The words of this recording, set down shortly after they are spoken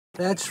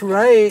That's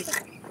right.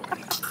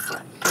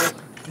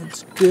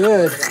 It's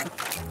good.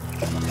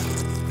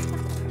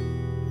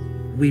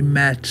 We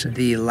met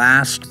the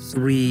last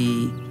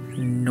 3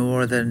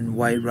 northern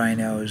white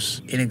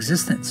rhinos in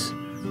existence.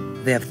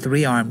 They have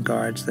 3 armed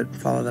guards that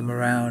follow them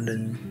around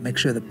and make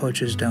sure the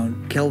poachers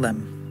don't kill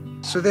them.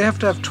 So they have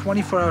to have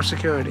 24-hour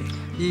security?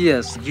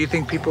 Yes. Do you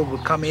think people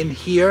would come in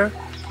here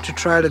to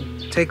try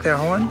to take their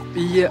horn?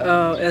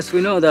 Yeah, as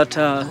we know that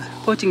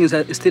poaching is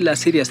still a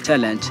serious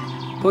challenge.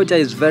 Poacher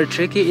is very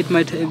tricky. It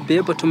might be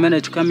able to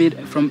manage to come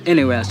in from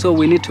anywhere. So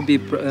we need to be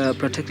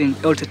protecting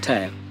all the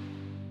time.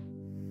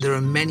 There are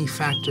many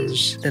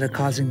factors that are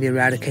causing the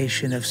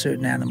eradication of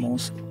certain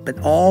animals, but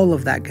all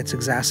of that gets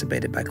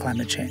exacerbated by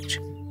climate change.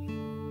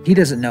 He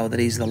doesn't know that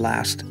he's the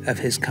last of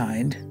his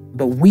kind,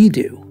 but we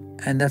do.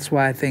 And that's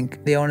why I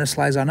think the onus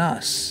lies on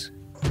us.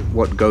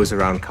 What goes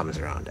around comes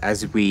around.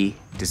 As we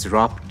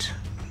disrupt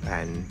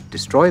and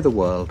destroy the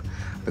world,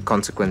 the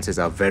consequences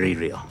are very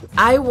real.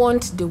 I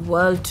want the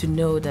world to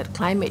know that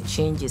climate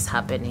change is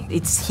happening.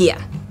 It's here.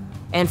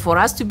 And for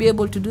us to be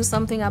able to do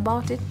something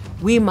about it,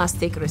 we must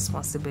take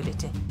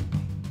responsibility.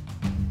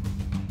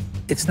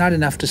 It's not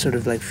enough to sort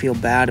of like feel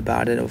bad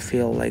about it or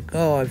feel like,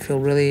 oh, I feel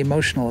really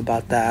emotional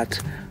about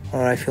that,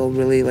 or I feel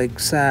really like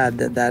sad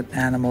that that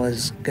animal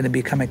is going to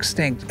become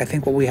extinct. I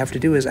think what we have to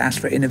do is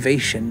ask for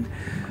innovation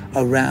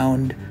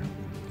around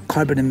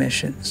carbon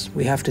emissions.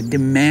 We have to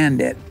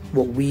demand it,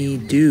 what we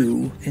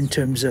do in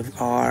terms of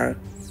our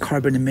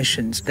carbon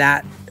emissions.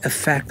 That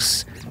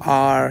affects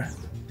our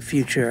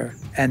future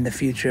and the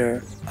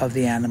future of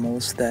the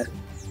animals that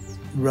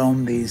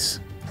roam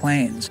these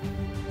plains.